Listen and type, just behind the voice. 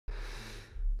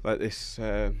like this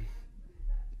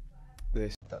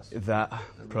that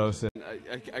process.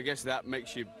 I guess that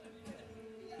makes you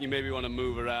maybe want to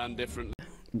move around differently.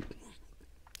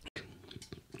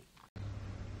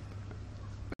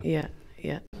 Yeah,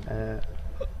 yeah. The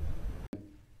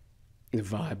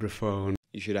vibraphone.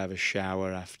 You should have a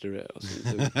shower after it or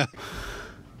something.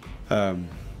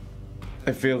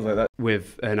 It feels like that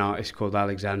with an artist called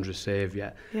Alexandra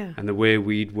Saviour. Yeah. And the way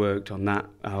we'd worked on that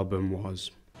album was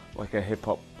like a hip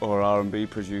hop or R&B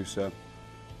producer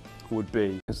would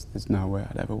be. There's no way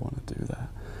I'd ever want to do that.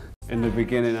 In the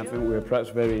beginning, I think we were perhaps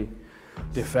very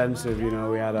defensive, you know,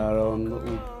 we had our own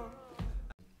little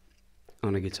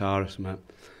on a guitar or something.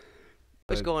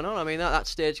 What's going on? I mean, that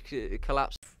stage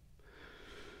collapsed.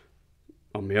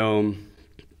 On my own.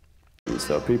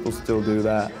 So people still do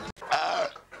that.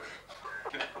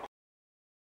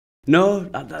 No,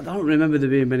 I don't remember there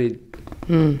being many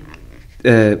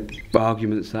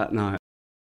arguments that night.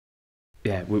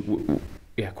 Yeah,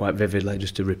 yeah, quite vividly,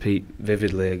 just to repeat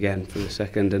vividly again for the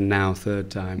second and now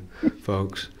third time,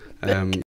 folks.